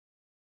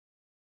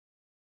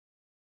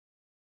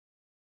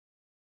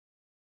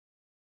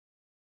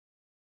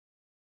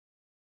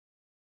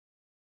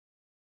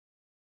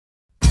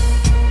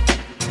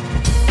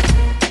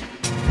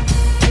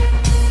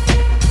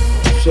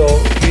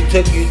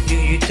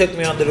you took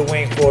me under the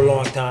wing for a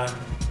long time.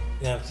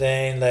 You know what I'm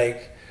saying?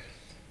 Like,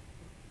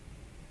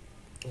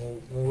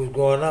 when we was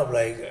growing up,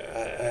 like,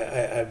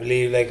 I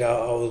believe, like, I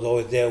was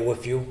always there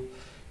with you. You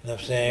know what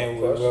I'm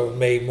saying? We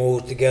made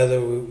moves together.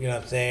 You know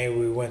what I'm saying?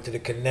 We went to the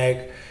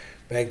Connect.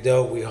 Back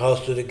there, we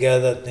hustled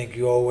together. I think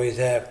you always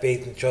had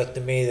faith and trust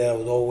in me that I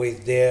was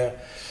always there.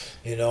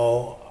 You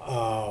know,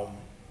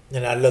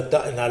 and I looked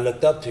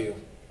up to you.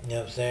 You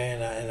know what I'm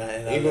saying?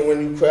 And even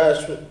when you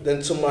crashed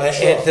into my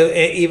truck.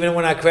 Even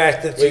when I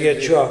crashed into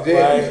your truck,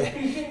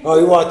 right? Oh,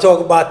 you want to talk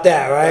about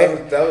that,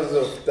 right? That was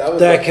a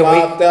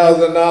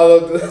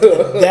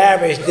 $5,000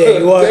 damage there.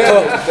 You want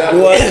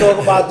to talk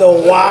about the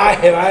why,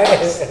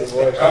 right?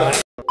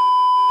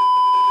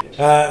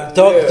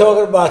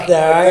 Talking about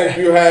that, right? I think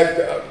you had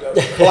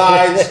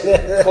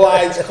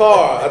Clyde's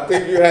car. I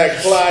think you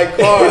had Clyde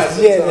car at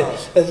the time.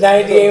 The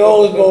 98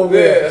 Oldsmobile.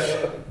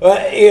 Yeah.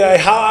 But, you know,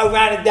 how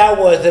ironic that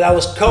was, that I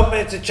was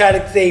coming to try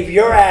to save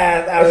your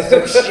ass out of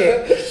some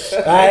shit,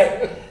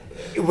 right?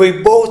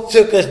 We both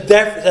took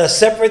a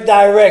separate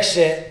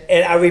direction,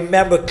 and I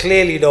remember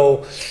clearly,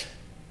 though,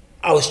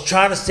 I was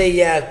trying to say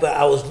yes, but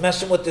I was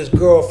messing with this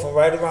girl from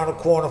right around the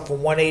corner from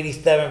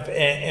 187th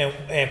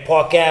and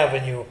Park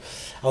Avenue.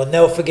 I'll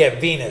never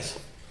forget Venus.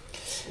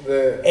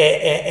 Yeah.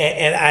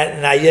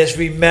 And I just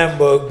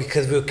remember,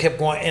 because we kept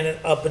going in and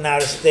up and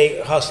out of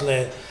state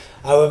hustling.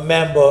 I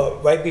remember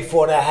right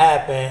before that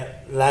happened,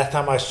 last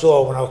time I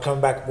saw her, when I was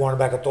going back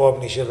up to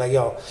Albany, she was like,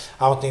 yo,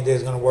 I don't think this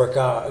is going to work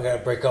out. I got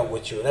to break up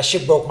with you. That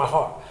shit broke my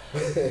heart.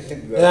 You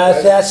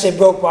know, that shit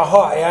broke my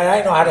heart. I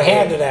didn't know how to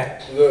handle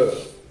that. Yeah.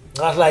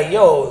 I was like,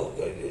 yo,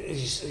 you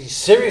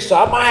serious? So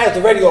I might have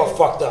the radio all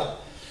fucked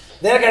up.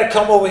 Then I got to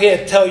come over here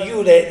and tell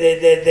you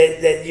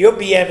that your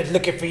BM is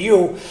looking for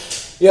you.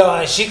 Yo,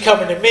 and she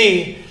coming to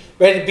me,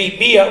 ready to beat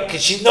me up,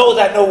 because she knows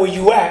I know where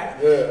you at.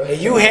 Yeah.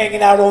 And you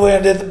hanging out over there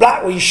in the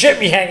block where you should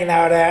be hanging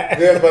out at.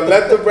 Yeah, but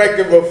let the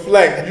record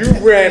reflect. You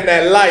ran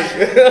that light.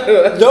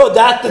 No,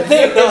 that's the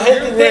thing. No,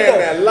 you ran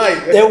that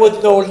light. There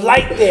was no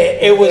light there.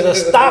 It was a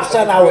stop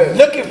sign. I was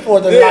looking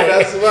for the light. Yeah,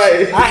 that's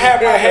right. I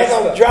had my head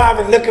on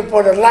driving, looking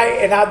for the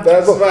light, and I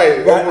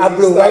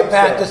blew right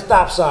past the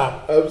stop sign.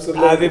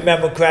 Absolutely. I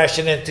remember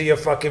crashing into your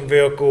fucking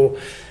vehicle,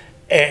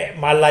 and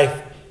my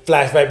life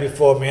flashed right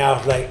before me. I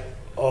was like,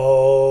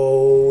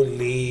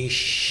 holy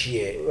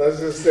shit. Let's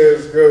just say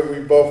it's good we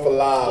both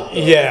alive.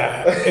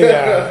 Yeah. You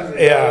know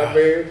what I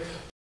mean?